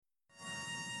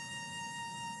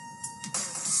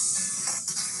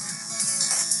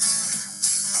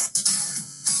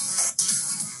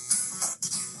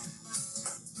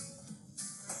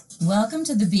Welcome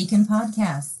to the Beacon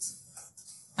Podcast.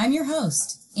 I'm your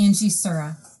host, Angie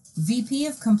Surra, VP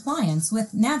of Compliance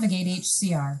with Navigate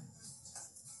HCR.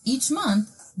 Each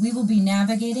month, we will be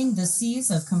navigating the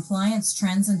seas of compliance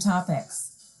trends and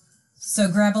topics.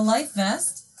 So grab a life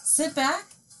vest, sit back,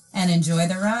 and enjoy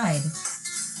the ride.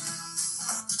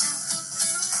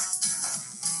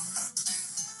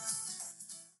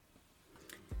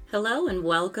 Hello and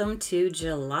welcome to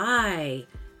July.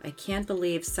 I can't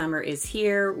believe summer is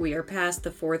here. We are past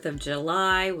the 4th of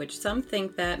July, which some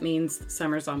think that means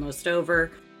summer's almost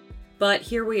over. But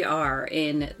here we are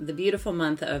in the beautiful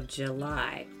month of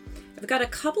July. I've got a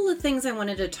couple of things I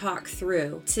wanted to talk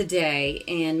through today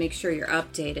and make sure you're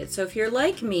updated. So if you're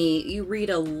like me, you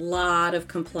read a lot of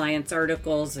compliance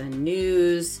articles and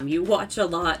news. You watch a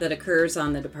lot that occurs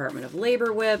on the Department of Labor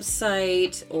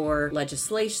website or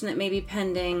legislation that may be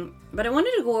pending. But I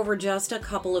wanted to go over just a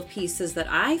couple of pieces that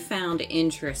I found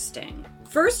interesting.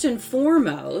 First and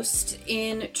foremost,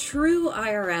 in true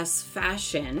IRS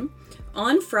fashion,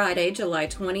 on Friday, July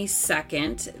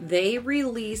 22nd, they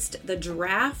released the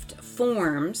draft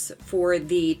forms for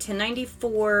the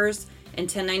 1094s and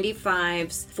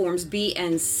 1095s, Forms B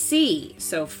and C.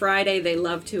 So Friday, they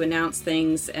love to announce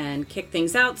things and kick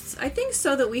things out, I think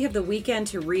so that we have the weekend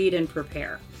to read and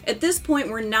prepare. At this point,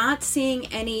 we're not seeing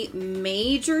any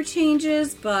major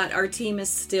changes, but our team is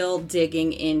still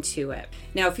digging into it.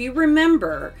 Now, if you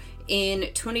remember,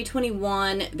 in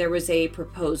 2021, there was a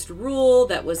proposed rule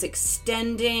that was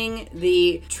extending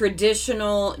the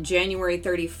traditional January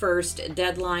 31st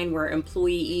deadline where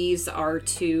employees are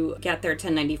to get their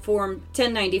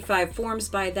 1095 forms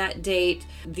by that date.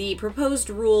 The proposed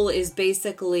rule is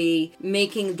basically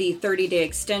making the 30-day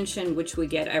extension, which we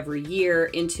get every year,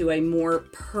 into a more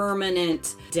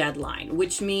permanent deadline,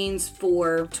 which means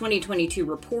for 2022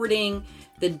 reporting,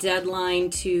 the deadline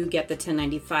to get the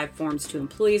 1095 forms to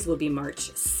employees will be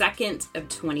March 2nd of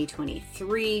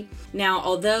 2023. Now,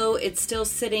 although it's still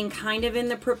sitting kind of in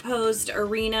the proposed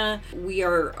arena, we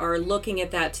are looking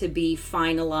at that to be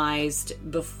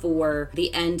finalized before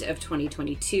the end of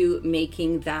 2022,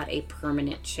 making that a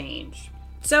permanent change.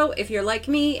 So if you're like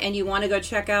me and you want to go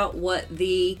check out what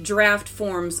the draft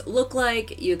forms look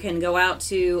like, you can go out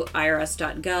to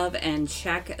irs.gov and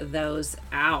check those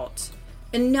out.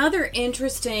 Another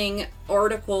interesting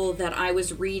article that I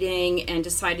was reading and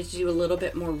decided to do a little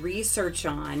bit more research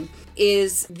on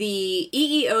is the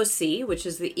EEOC, which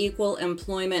is the Equal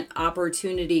Employment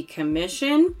Opportunity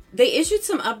Commission. They issued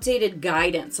some updated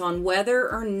guidance on whether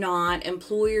or not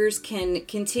employers can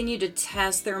continue to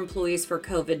test their employees for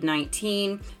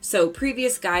COVID-19. So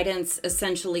previous guidance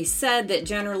essentially said that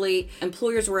generally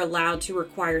employers were allowed to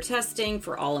require testing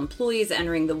for all employees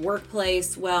entering the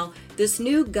workplace. Well, this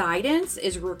new guidance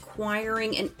is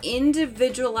requiring an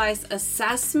individualized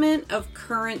assessment of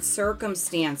current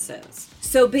circumstances.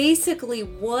 So basically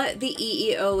what the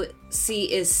EEOC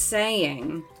is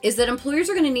saying is that employers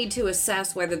are going to need to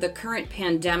assess whether the current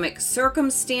pandemic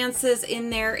circumstances in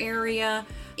their area,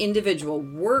 individual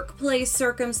workplace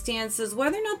circumstances,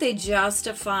 whether or not they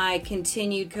justify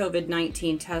continued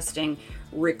COVID-19 testing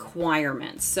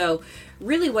requirements. So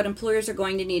really what employers are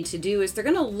going to need to do is they're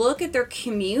going to look at their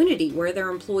community where their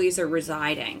employees are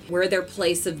residing, where their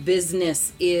place of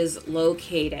business is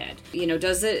located.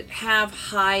 Does it have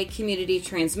high community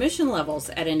transmission levels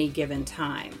at any given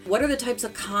time? What are the types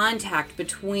of contact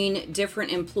between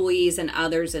different employees and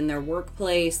others in their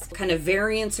workplace? What kind of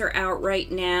variants are out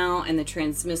right now and the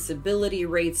transmissibility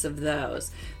rates of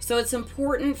those? So it's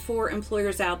important for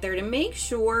employers out there to make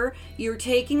sure you're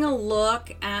taking a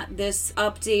look at this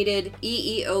updated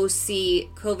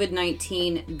EEOC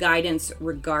COVID-19 guidance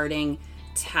regarding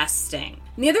testing.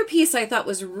 And the other piece I thought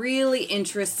was really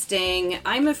interesting,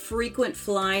 I'm a frequent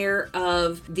flyer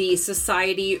of the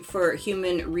Society for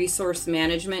Human Resource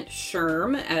Management,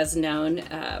 SHRM, as known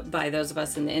by those of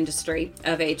us in the industry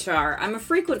of HR. I'm a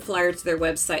frequent flyer to their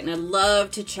website, and I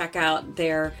love to check out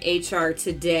their HR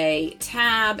Today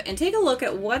tab and take a look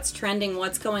at what's trending,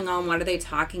 what's going on, what are they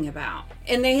talking about.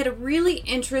 And they had a really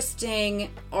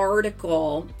interesting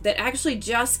article that actually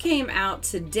just came out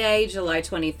today, July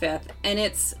 25th, and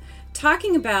it's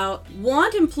talking about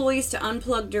want employees to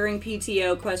unplug during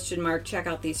PTO ? Check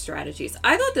out these strategies.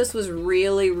 I thought this was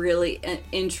really an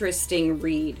interesting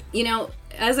read.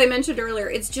 As I mentioned earlier,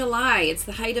 it's July, it's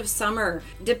the height of summer.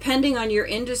 Depending on your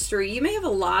industry, you may have a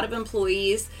lot of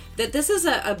employees that this is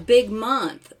a big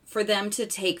month for them to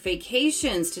take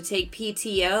vacations, to take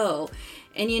PTO.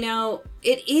 And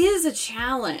it is a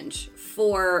challenge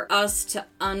for us to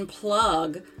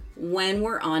unplug when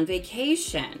we're on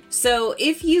vacation. So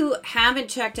if you haven't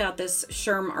checked out this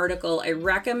SHRM article, I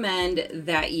recommend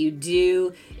that you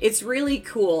do. It's really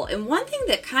cool. And one thing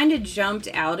that kind of jumped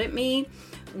out at me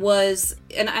was,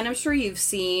 and I'm sure you've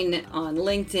seen on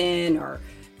LinkedIn or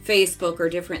Facebook or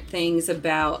different things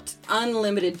about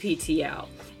unlimited PTO.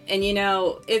 And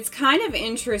it's kind of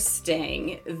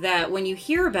interesting that when you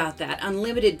hear about that,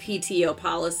 unlimited PTO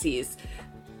policies,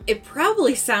 it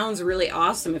probably sounds really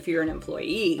awesome if you're an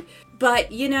employee.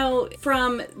 But,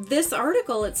 from this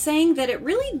article, it's saying that it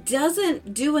really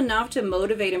doesn't do enough to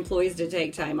motivate employees to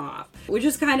take time off, which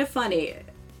is kind of funny.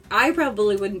 I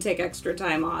probably wouldn't take extra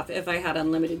time off if I had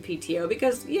unlimited PTO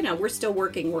because, we're still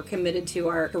working. We're committed to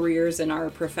our careers and our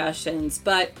professions.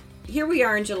 But here we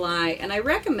are in July, and I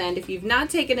recommend if you've not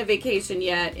taken a vacation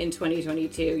yet in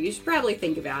 2022, you should probably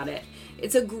think about it.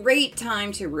 It's a great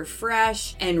time to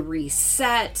refresh and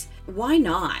reset. Why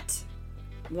not?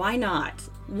 Why not?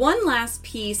 One last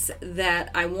piece that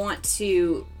I want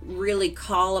to really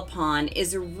call upon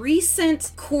is a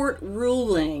recent court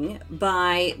ruling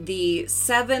by the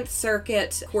 7th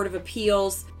Circuit Court of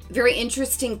Appeals. Very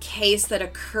interesting case that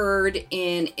occurred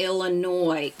in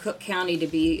Illinois, Cook County to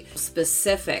be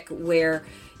specific, where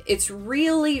it's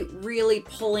really, really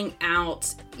pulling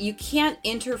out. You can't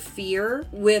interfere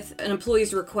with an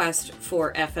employee's request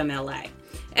for FMLA.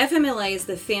 FMLA is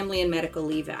the Family and Medical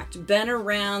Leave Act, been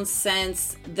around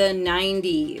since the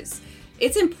 90s.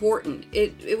 It's important.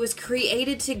 It was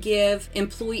created to give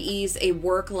employees a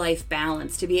work-life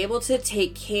balance, to be able to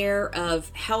take care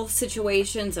of health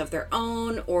situations of their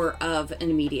own or of an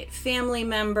immediate family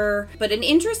member. But an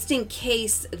interesting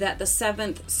case that the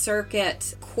 7th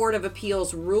Circuit Court of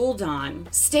Appeals ruled on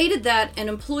stated that an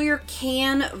employer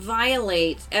can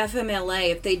violate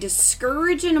FMLA if they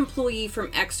discourage an employee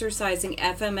from exercising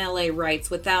FMLA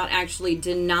rights without actually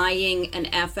denying an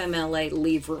FMLA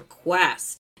leave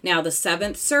request. Now, the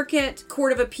 7th Circuit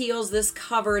Court of Appeals, this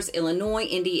covers Illinois,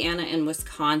 Indiana, and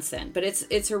Wisconsin. But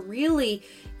it's a really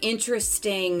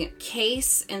interesting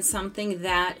case and something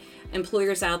that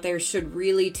employers out there should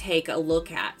really take a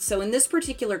look at. So in this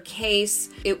particular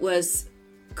case, it was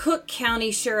Cook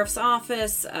County Sheriff's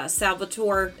Office,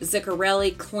 Salvatore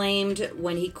Ziccarelli claimed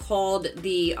when he called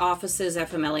the office's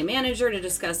FMLA manager to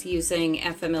discuss using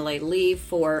FMLA leave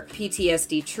for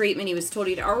PTSD treatment. He was told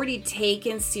he'd already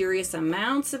taken serious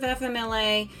amounts of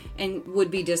FMLA and would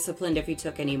be disciplined if he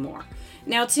took any more.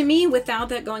 Now, to me, without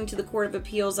that going to the Court of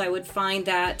Appeals, I would find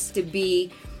that to be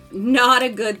not a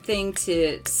good thing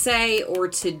to say or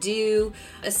to do.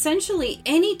 Essentially,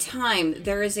 anytime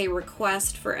there is a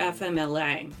request for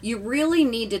FMLA, you really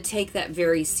need to take that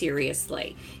very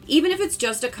seriously. Even if it's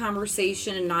just a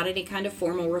conversation and not any kind of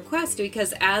formal request,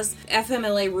 because as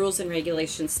FMLA rules and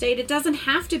regulations state, it doesn't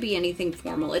have to be anything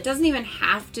formal. It doesn't even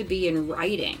have to be in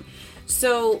writing.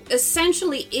 So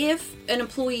essentially, if an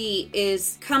employee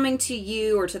is coming to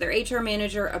you or to their HR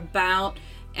manager about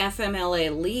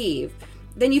FMLA leave,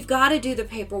 then you've got to do the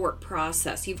paperwork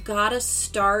process. You've got to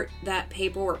start that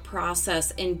paperwork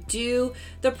process and do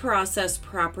the process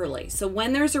properly. So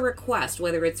when there's a request,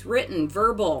 whether it's written,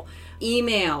 verbal,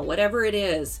 email, whatever it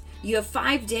is, you have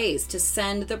 5 days to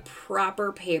send the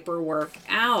proper paperwork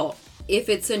out. If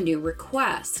it's a new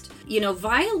request.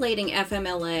 Violating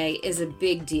FMLA is a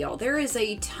big deal. There is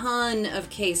a ton of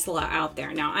case law out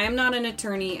there. Now, I am not an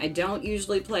attorney. I don't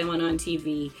usually play one on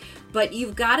TV, but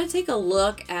you've got to take a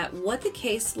look at what the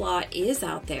case law is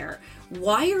out there.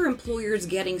 Why are employers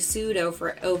getting sued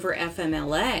over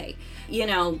FMLA?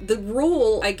 The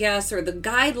rule, I guess, or the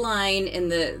guideline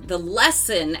and the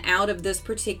lesson out of this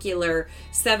particular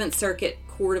 7th Circuit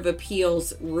Court of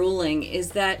Appeals ruling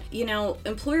is that,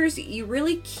 employers, you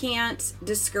really can't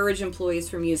discourage employees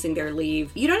from using their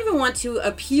leave. You don't even want to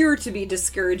appear to be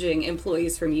discouraging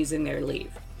employees from using their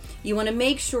leave. You want to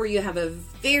make sure you have a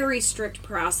very strict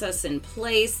process in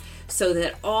place so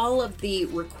that all of the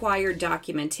required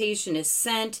documentation is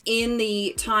sent in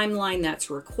the timeline that's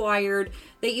required,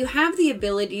 that you have the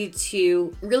ability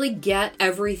to really get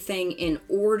everything in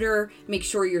order, make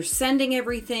sure you're sending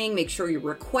everything, make sure you're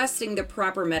requesting the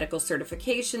proper medical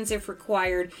certifications if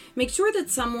required, make sure that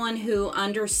someone who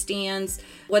understands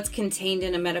what's contained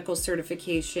in a medical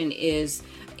certification is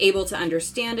able to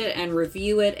understand it and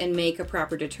review it and make a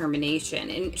proper determination.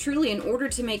 And truly, in order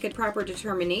to make a proper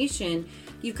determination,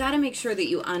 you've got to make sure that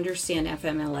you understand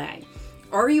FMLA.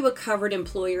 Are you a covered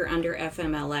employer under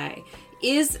FMLA?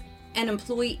 Is an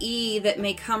employee that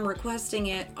may come requesting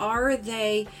it, are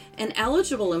they an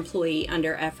eligible employee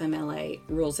under FMLA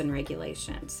rules and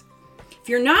regulations? If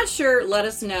you're not sure, let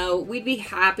us know. We'd be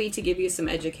happy to give you some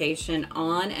education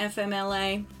on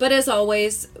FMLA. But as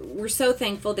always, we're so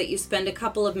thankful that you spend a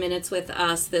couple of minutes with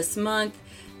us this month.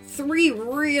 3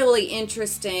 really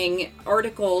interesting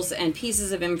articles and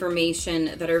pieces of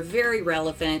information that are very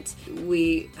relevant.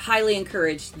 We highly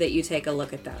encourage that you take a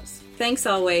look at those. Thanks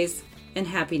always, and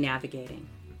happy navigating.